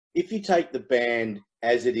if you take the band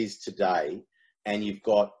as it is today, and you've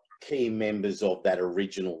got key members of that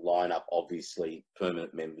original lineup, obviously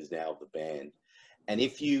permanent members now of the band, and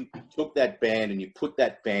if you took that band and you put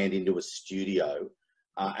that band into a studio,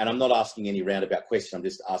 and I'm not asking any roundabout question, I'm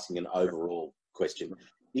just asking an overall question.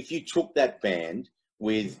 If you took that band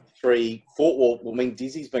with 3, 4, well, I mean,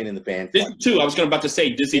 Dizzy's been in the band. Dizzy too. I was about to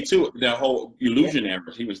say Dizzy too. The whole Illusion era,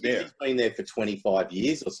 he was there. Dizzy's been there for 25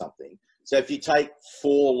 years or something. So if you take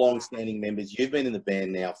 4 long-standing members, you've been in the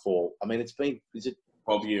band now for, I mean, it's been, is it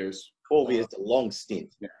 12 years? 12 years, a long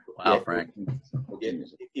stint. Yeah. Wow, yeah. Frank. Yeah.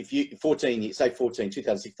 If you 14 years, say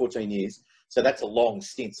 2006, 14 years, so that's a long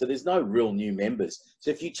stint. So there's no real new members.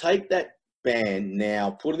 So if you take that band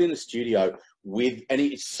now, put it in the studio with, and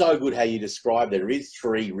it's so good how you describe there is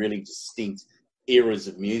 3 really distinct eras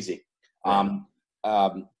of music.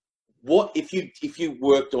 What if you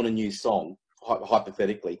worked on a new song,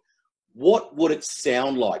 hypothetically, what would it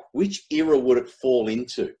sound like? Which era would it fall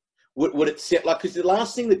into? Would it set like, because the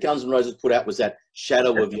last thing that Guns N' Roses put out was that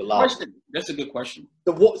Shadow of Your Love. That's a good question.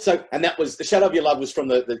 And that was the Shadow of Your Love was from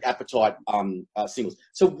the Appetite singles.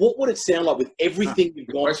 So what would it sound like with everything you've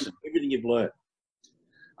gone through, everything you've learned?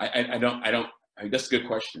 I don't. That's a good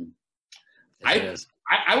question. I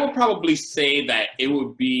would probably say that it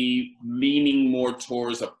would be leaning more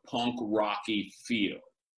towards a punk rocky feel,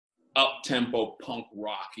 up tempo punk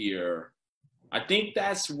rockier. I think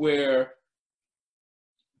that's where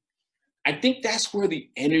the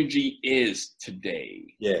energy is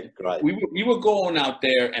today. Yeah, great. We were going out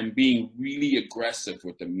there and being really aggressive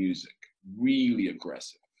with the music, really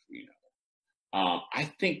aggressive. You know, I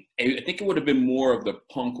think it would have been more of the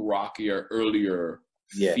punk rockier earlier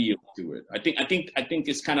feel to it. I think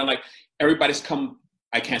it's kind of like everybody's come.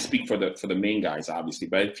 I can't speak for the main guys, obviously,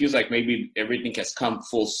 but it feels like maybe everything has come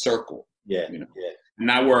full circle. Yeah, you know. Yeah.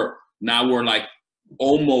 Now we're like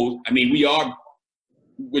almost. I mean, we are.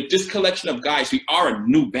 With this collection of guys, we are a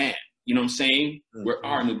new band. You know what I'm saying? Mm-hmm. We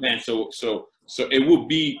are a new band. So it would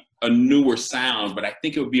be a newer sound, but I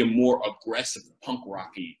think it would be a more aggressive punk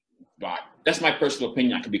rocky vibe. That's my personal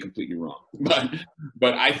opinion. I could be completely wrong,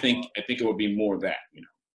 but I think it would be more of that. You know.